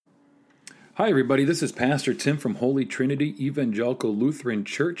Hi, everybody. This is Pastor Tim from Holy Trinity Evangelical Lutheran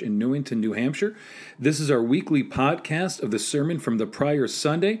Church in Newington, New Hampshire. This is our weekly podcast of the sermon from the prior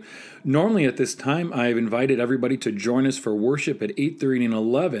Sunday. Normally at this time, I have invited everybody to join us for worship at 8:30 and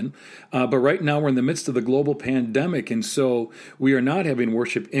 11, but right now we're in the midst of the global pandemic, and so we are not having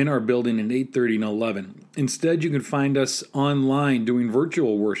worship in our building at 8:30 and 11. Instead, you can find us online doing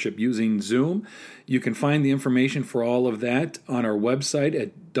virtual worship using Zoom. You can find the information for all of that on our website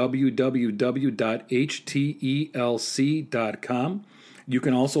at www.htelc.com. You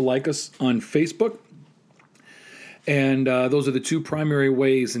can also like us on Facebook. And those are the two primary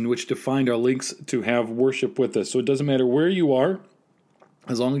ways in which to find our links to have worship with us. So it doesn't matter where you are,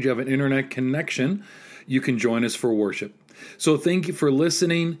 as long as you have an internet connection, you can join us for worship. So thank you for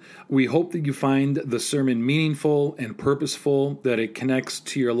listening. We hope that you find the sermon meaningful and purposeful, that it connects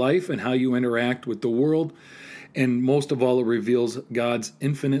to your life and how you interact with the world. And most of all, it reveals God's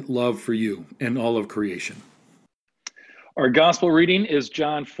infinite love for you and all of creation. Our gospel reading is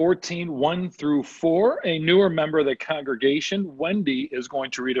John 14, 1 through 4. A newer member of the congregation, Wendy, is going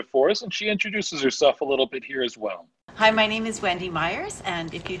to read it for us, and she introduces herself a little bit here as well. Hi, my name is Wendy Myers,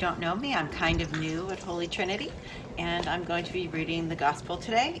 and if you don't know me, I'm kind of new at Holy Trinity, and I'm going to be reading the gospel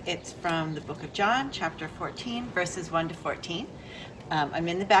today. It's from the book of John, chapter 14, verses 1 to 14. I'm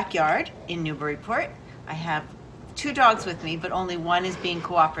in the backyard in Newburyport. I have two dogs with me, but only one is being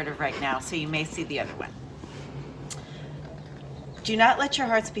cooperative right now, so you may see the other one. Do not let your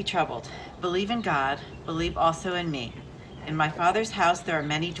hearts be troubled. Believe in God, believe also in me. In my Father's house there are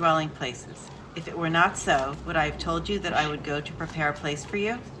many dwelling places. If it were not so, would I have told you that I would go to prepare a place for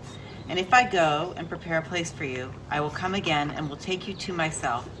you? And if I go and prepare a place for you, I will come again and will take you to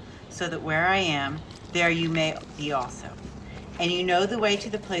myself, so that where I am, there you may be also. And you know the way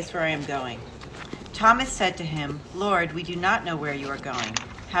to the place where I am going. Thomas said to him, Lord, we do not know where you are going.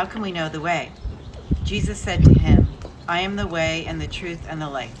 How can we know the way? Jesus said to him, I am the way and the truth and the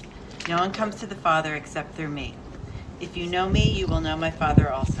life. No one comes to the Father except through me. If you know me, you will know my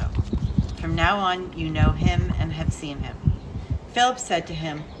Father also. From now on, you know him and have seen him. Philip said to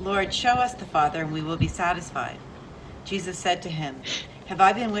him, Lord, show us the Father, and we will be satisfied. Jesus said to him, Have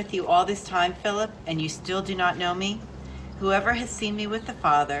I been with you all this time, Philip, and you still do not know me? Whoever has seen me with the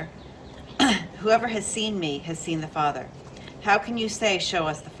Father, whoever has seen me has seen the Father. How can you say, show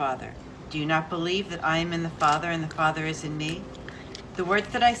us the Father? Do you not believe that I am in the Father and the Father is in me? The words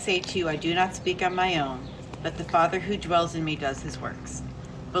that I say to you I do not speak on my own, but the Father who dwells in me does his works.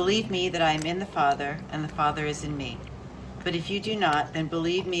 Believe me that I am in the Father and the Father is in me. But if you do not, then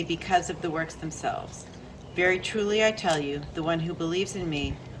believe me because of the works themselves. Very truly I tell you, the one who believes in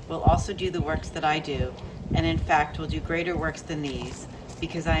me will also do the works that I do, and in fact will do greater works than these,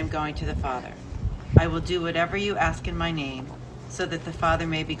 because I am going to the Father. I will do whatever you ask in my name, so that the Father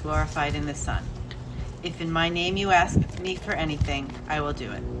may be glorified in the Son. If in my name you ask me for anything, I will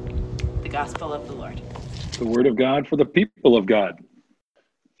do it. The Gospel of the Lord. The word of God for the people of God.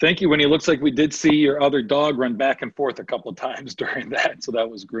 Thank you, Wendy. It looks like we did see your other dog run back and forth a couple of times during that, so that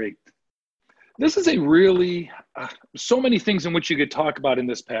was great. This is a really, so many things in which you could talk about in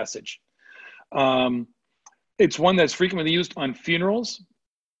this passage. It's one that's frequently used on funerals.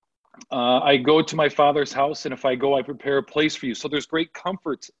 I go to my Father's house, and if I go, I prepare a place for you. So there's great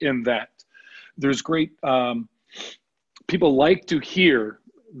comfort in that. There's great, people like to hear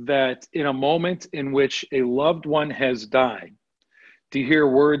that in a moment in which a loved one has died, to hear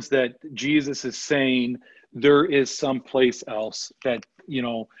words that Jesus is saying, there is someplace else, that,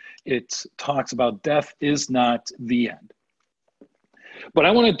 it talks about death is not the end. But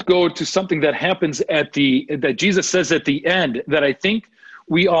I want to go to something that happens that Jesus says at the end that I think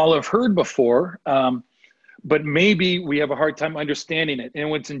we all have heard before, but maybe we have a hard time understanding it. And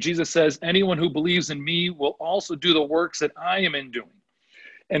when Jesus says, anyone who believes in me will also do the works that I am doing.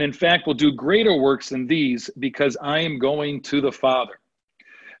 And in fact, will do greater works than these, because I am going to the Father.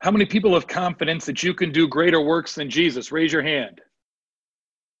 How many people have confidence that you can do greater works than Jesus? Raise your hand.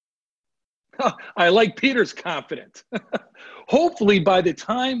 I like Peter's confidence. Hopefully, by the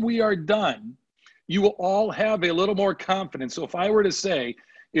time we are done, you will all have a little more confidence. So if I were to say,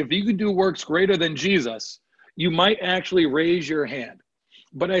 if you could do works greater than Jesus, you might actually raise your hand.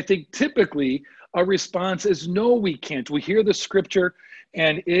 But I think typically our response is, no, we can't. We hear the scripture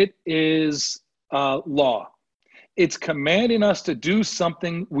and it is law. It's commanding us to do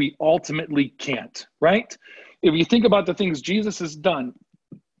something we ultimately can't, right? If you think about the things Jesus has done,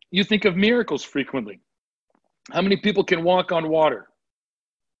 you think of miracles frequently. How many people can walk on water?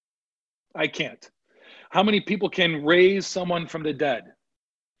 I can't. How many people can raise someone from the dead?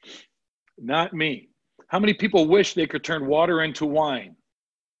 Not me. How many people wish they could turn water into wine?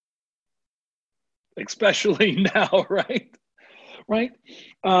 especially now, right? Right?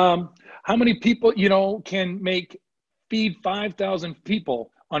 How many people, can feed 5,000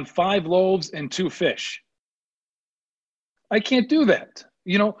 people on 5 loaves and 2 fish? I can't do that.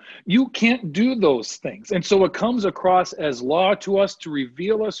 You can't do those things. And so it comes across as law to us to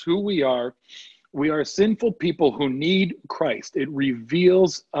reveal us who we are. We are sinful people who need Christ. It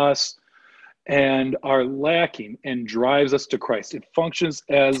reveals us and are lacking and drives us to Christ. It functions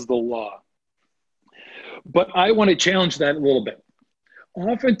as the law. But I want to challenge that a little bit.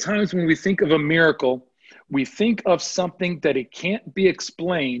 Oftentimes when we think of a miracle, we think of something that it can't be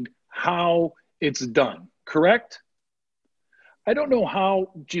explained how it's done, correct? I don't know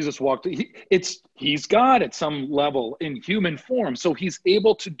how Jesus walked. He's God at some level in human form, so he's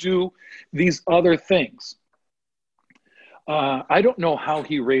able to do these other things. I don't know how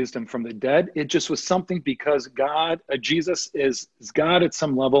he raised him from the dead. It just was something because Jesus is God at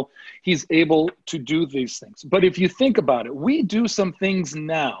some level. He's able to do these things. But if you think about it, we do some things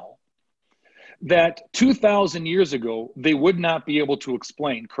now that 2,000 years ago, they would not be able to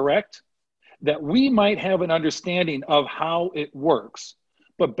explain, correct? That we might have an understanding of how it works.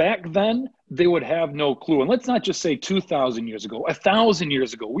 But back then, they would have no clue. And let's not just say 2,000 years ago, 1,000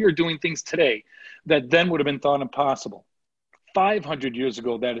 years ago, we are doing things today that then would have been thought impossible. 500 years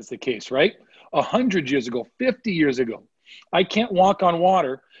ago, that is the case, right? 100 years ago, 50 years ago. I can't walk on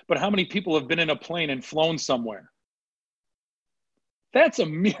water, but how many people have been in a plane and flown somewhere? That's a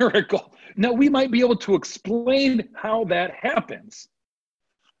miracle. Now, we might be able to explain how that happens,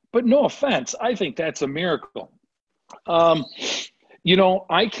 but no offense, I think that's a miracle.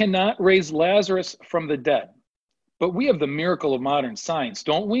 I cannot raise Lazarus from the dead, but we have the miracle of modern science,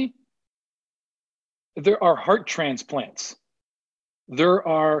 don't we? There are heart transplants. There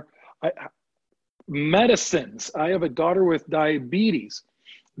are medicines. I have a daughter with diabetes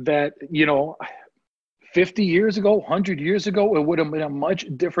that, 50 years ago, 100 years ago, it would have been a much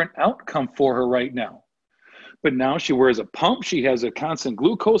different outcome for her right now. But now she wears a pump. She has a constant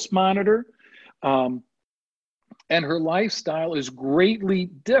glucose monitor. And her lifestyle is greatly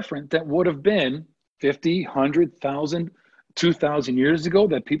different than would have been 50, 100,000, 2,000 years ago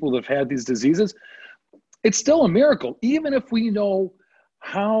that people have had these diseases. It's still a miracle, even if we know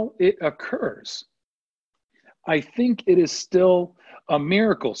how it occurs. I think it is still a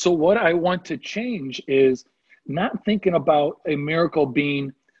miracle. So what I want to change is not thinking about a miracle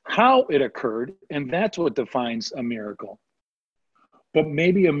being how it occurred, and that's what defines a miracle. But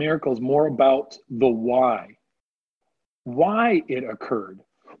maybe a miracle is more about the why it occurred.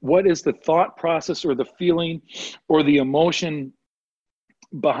 What is the thought process or the feeling or the emotion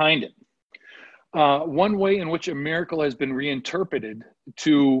behind it? One way in which a miracle has been reinterpreted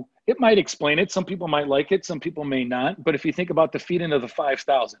it might explain it. Some people might like it, some people may not. But if you think about the feeding of the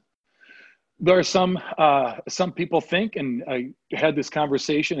 5,000, there are some people think, and I had this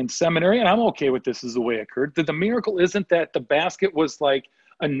conversation in seminary, and I'm okay with this as the way it occurred, that the miracle isn't that the basket was like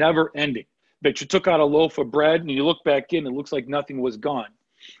a never ending, that you took out a loaf of bread and you look back in, it looks like nothing was gone.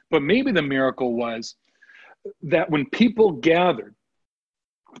 But maybe the miracle was that when people gathered,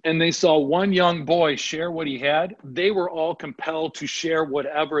 and they saw one young boy share what he had, they were all compelled to share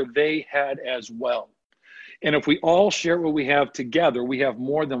whatever they had as well. And if we all share what we have together, we have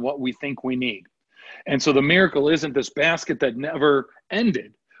more than what we think we need. And so the miracle isn't this basket that never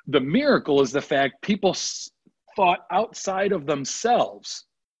ended. The miracle is the fact people thought outside of themselves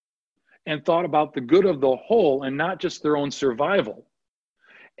and thought about the good of the whole and not just their own survival.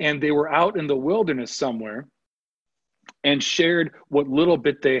 And they were out in the wilderness somewhere and shared what little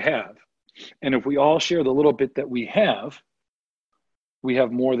bit they have. And if we all share the little bit that we have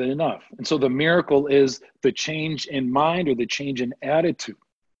more than enough. And so the miracle is the change in mind or the change in attitude.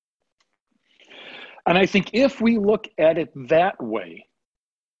 And I think if we look at it that way,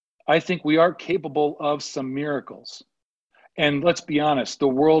 I think we are capable of some miracles. And let's be honest, the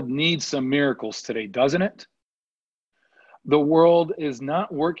world needs some miracles today, doesn't it? The world is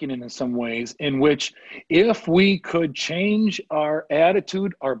not working in some ways in which if we could change our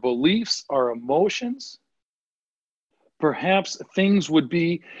attitude, our beliefs, our emotions, perhaps things would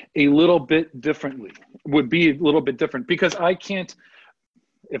be a little bit different. Because I can't,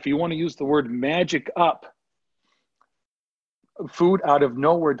 if you want to use the word magic up food out of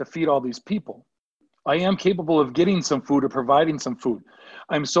nowhere to feed all these people. I am capable of getting some food or providing some food.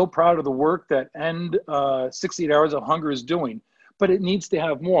 I'm so proud of the work that End 68 Hours of Hunger is doing, but it needs to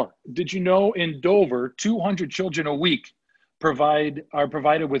have more. Did you know in Dover, 200 children a week are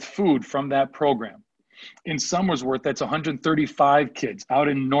provided with food from that program? In Somersworth, that's 135 kids. Out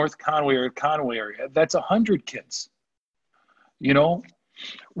in North Conway or Conway area, that's 100 kids.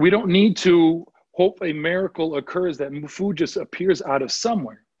 We don't need to hope a miracle occurs that food just appears out of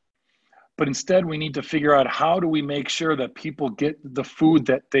somewhere. But instead, we need to figure out, how do we make sure that people get the food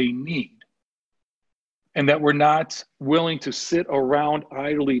that they need? And that we're not willing to sit around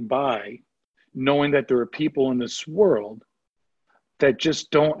idly by, knowing that there are people in this world that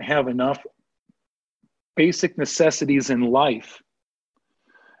just don't have enough basic necessities in life.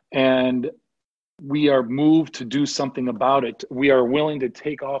 And we are moved to do something about it. We are willing to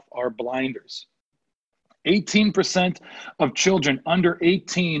take off our blinders. 18% of children under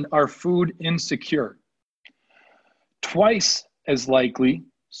 18 are food insecure. Twice as likely,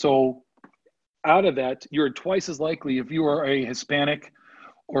 so out of that, you're twice as likely if you are a Hispanic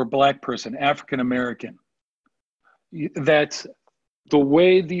or Black person, African American, that the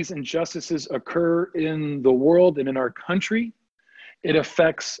way these injustices occur in the world and in our country, it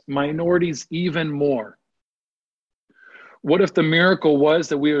affects minorities even more. What if the miracle was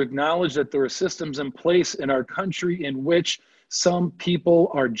that we acknowledge that there are systems in place in our country in which some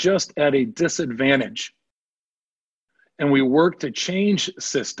people are just at a disadvantage, and we work to change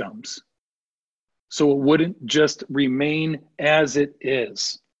systems so it wouldn't just remain as it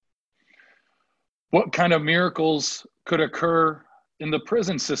is? What kind of miracles could occur in the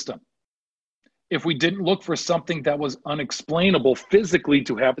prison system if we didn't look for something that was unexplainable physically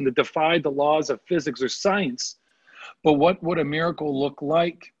to happen, that defied the laws of physics or science? But what would a miracle look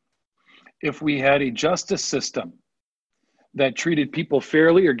like if we had a justice system that treated people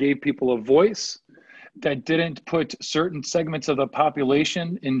fairly or gave people a voice, that didn't put certain segments of the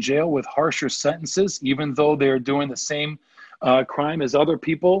population in jail with harsher sentences, even though they're doing the same crime as other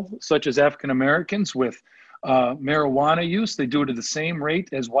people, such as African Americans with marijuana use? They do it at the same rate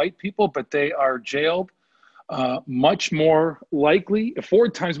as white people, but they are jailed much more likely, 4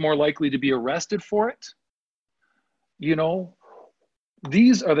 times more likely to be arrested for it. You know,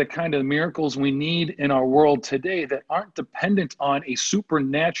 these are the kind of miracles we need in our world today that aren't dependent on a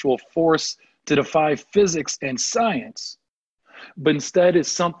supernatural force to defy physics and science, but instead is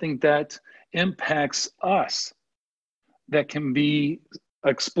something that impacts us, that can be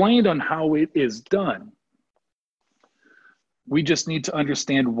explained on how it is done. We just need to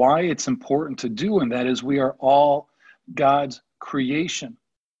understand why it's important to do, and that is we are all God's creation.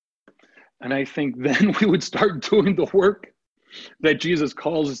 And I think then we would start doing the work that Jesus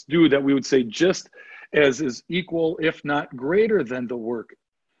calls us to do, that we would say just as is equal, if not greater than the work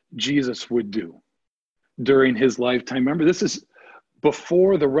Jesus would do during his lifetime. Remember, this is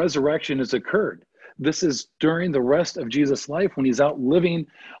before the resurrection has occurred. This is during the rest of Jesus' life when he's out living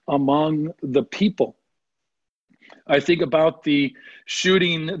among the people. I think about the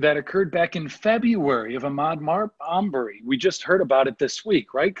shooting that occurred back in February of Ahmaud Arbery. We just heard about it this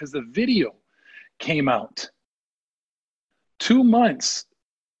week, right? Because the video came out. 2 months,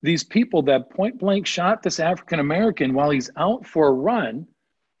 these people that point blank shot this African American while he's out for a run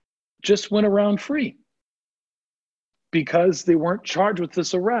just went around free because they weren't charged with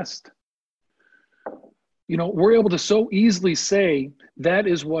this arrest. You know, we're able to so easily say that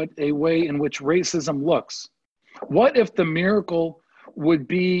is what a way in which racism looks. What if the miracle would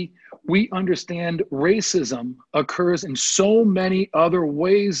be we understand racism occurs in so many other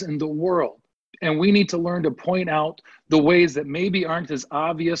ways in the world, and we need to learn to point out the ways that maybe aren't as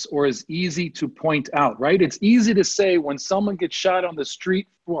obvious or as easy to point out, right? It's easy to say when someone gets shot on the street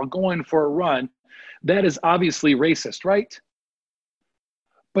while going for a run, that is obviously racist, right?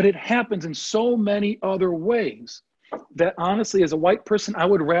 But it happens in so many other ways that honestly, as a white person, I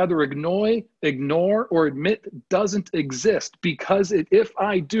would rather ignore or admit doesn't exist, because if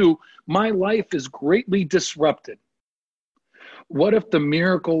I do, my life is greatly disrupted. What if the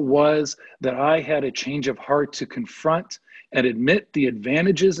miracle was that I had a change of heart to confront and admit the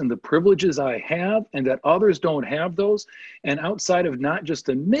advantages and the privileges I have, and that others don't have those, and outside of not just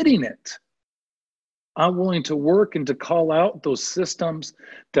admitting it, I'm willing to work and to call out those systems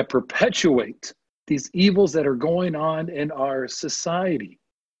that perpetuate these evils that are going on in our society,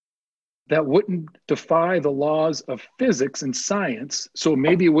 that wouldn't defy the laws of physics and science, so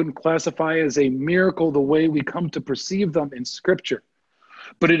maybe it wouldn't classify as a miracle the way we come to perceive them in Scripture.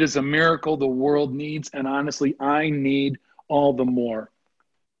 But it is a miracle the world needs, and honestly, I need all the more.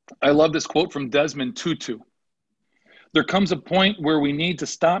 I love this quote from Desmond Tutu. There comes a point where we need to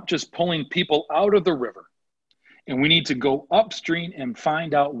stop just pulling people out of the river, and we need to go upstream and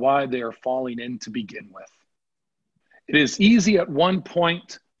find out why they are falling in to begin with. It is easy at one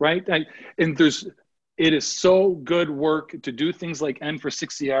point, right? It is so good work to do things like End for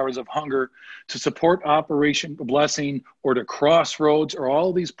 60 Hours of Hunger, to support Operation Blessing, or to Crossroads, or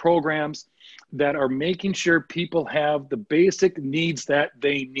all these programs that are making sure people have the basic needs that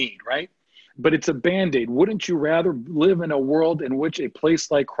they need, right? but it's a Band-Aid. Wouldn't you rather live in a world in which a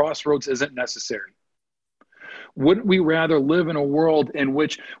place like Crossroads isn't necessary? Wouldn't we rather live in a world in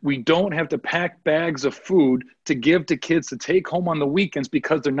which we don't have to pack bags of food to give to kids to take home on the weekends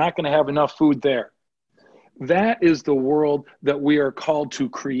because they're not going to have enough food there? That is the world that we are called to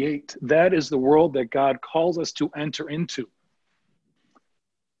create. That is the world that God calls us to enter into.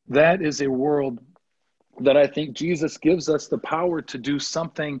 That is a world that I think Jesus gives us the power to do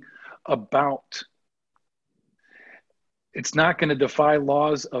something about. It's not going to defy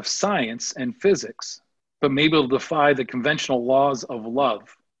laws of science and physics, but maybe it'll defy the conventional laws of love,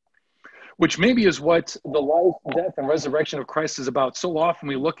 which maybe is what the life, death, and resurrection of Christ is about. So often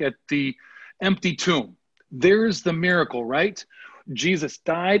we look at the empty tomb. There's the miracle, right? Jesus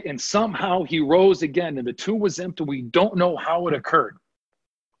died and somehow he rose again and the tomb was empty. We don't know how it occurred.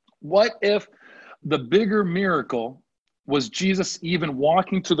 What if the bigger miracle was Jesus even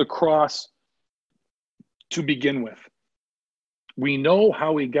walking to the cross to begin with? We know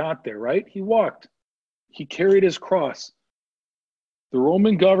how he got there, right? He walked. He carried his cross. The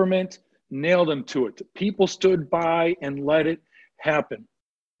Roman government nailed him to it. People stood by and let it happen.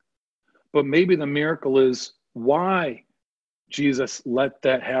 But maybe the miracle is why Jesus let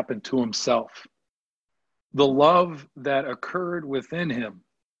that happen to himself. The love that occurred within him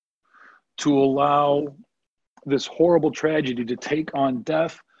to allow this horrible tragedy to take on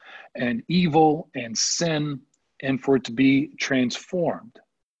death and evil and sin and for it to be transformed.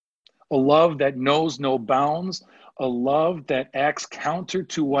 A love that knows no bounds, a love that acts counter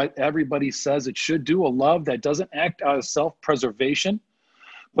to what everybody says it should do, a love that doesn't act out of self-preservation,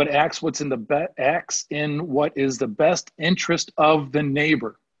 but acts in what is the best interest of the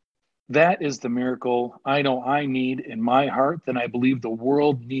neighbor. That is the miracle I know I need in my heart, and I believe the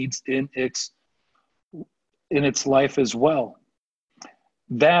world needs in its life as well.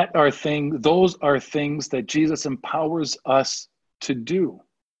 Those are things that Jesus empowers us to do.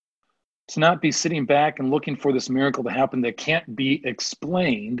 To not be sitting back and looking for this miracle to happen that can't be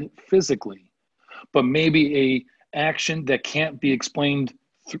explained physically, but maybe a action that can't be explained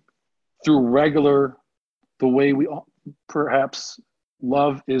through the way we perhaps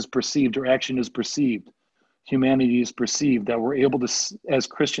love is perceived or action is perceived, humanity is perceived, that we're able to, as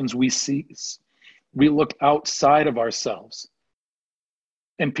Christians, we look outside of ourselves.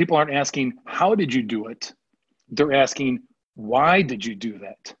 And people aren't asking, how did you do it? They're asking, why did you do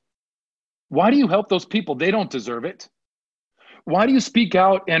that? Why do you help those people? They don't deserve it. Why do you speak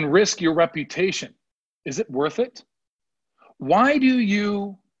out and risk your reputation? Is it worth it?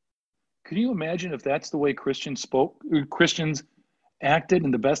 Can you imagine if that's the way Christians acted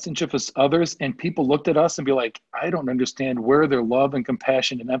in the best interest of others and people looked at us and be like, I don't understand where their love and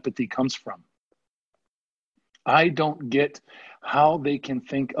compassion and empathy comes from. I don't get how they can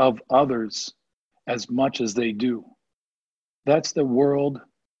think of others as much as they do. That's the world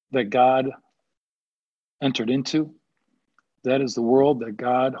that God entered into. That is the world that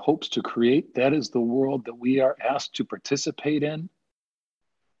God hopes to create. That is the world that we are asked to participate in.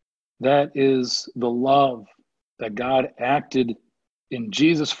 That is the love that God acted in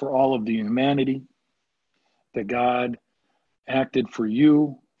Jesus for all of the humanity, that God acted for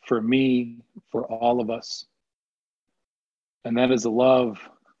you, for me, for all of us. And that is the love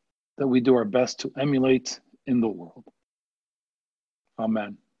that we do our best to emulate in the world.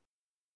 Amen.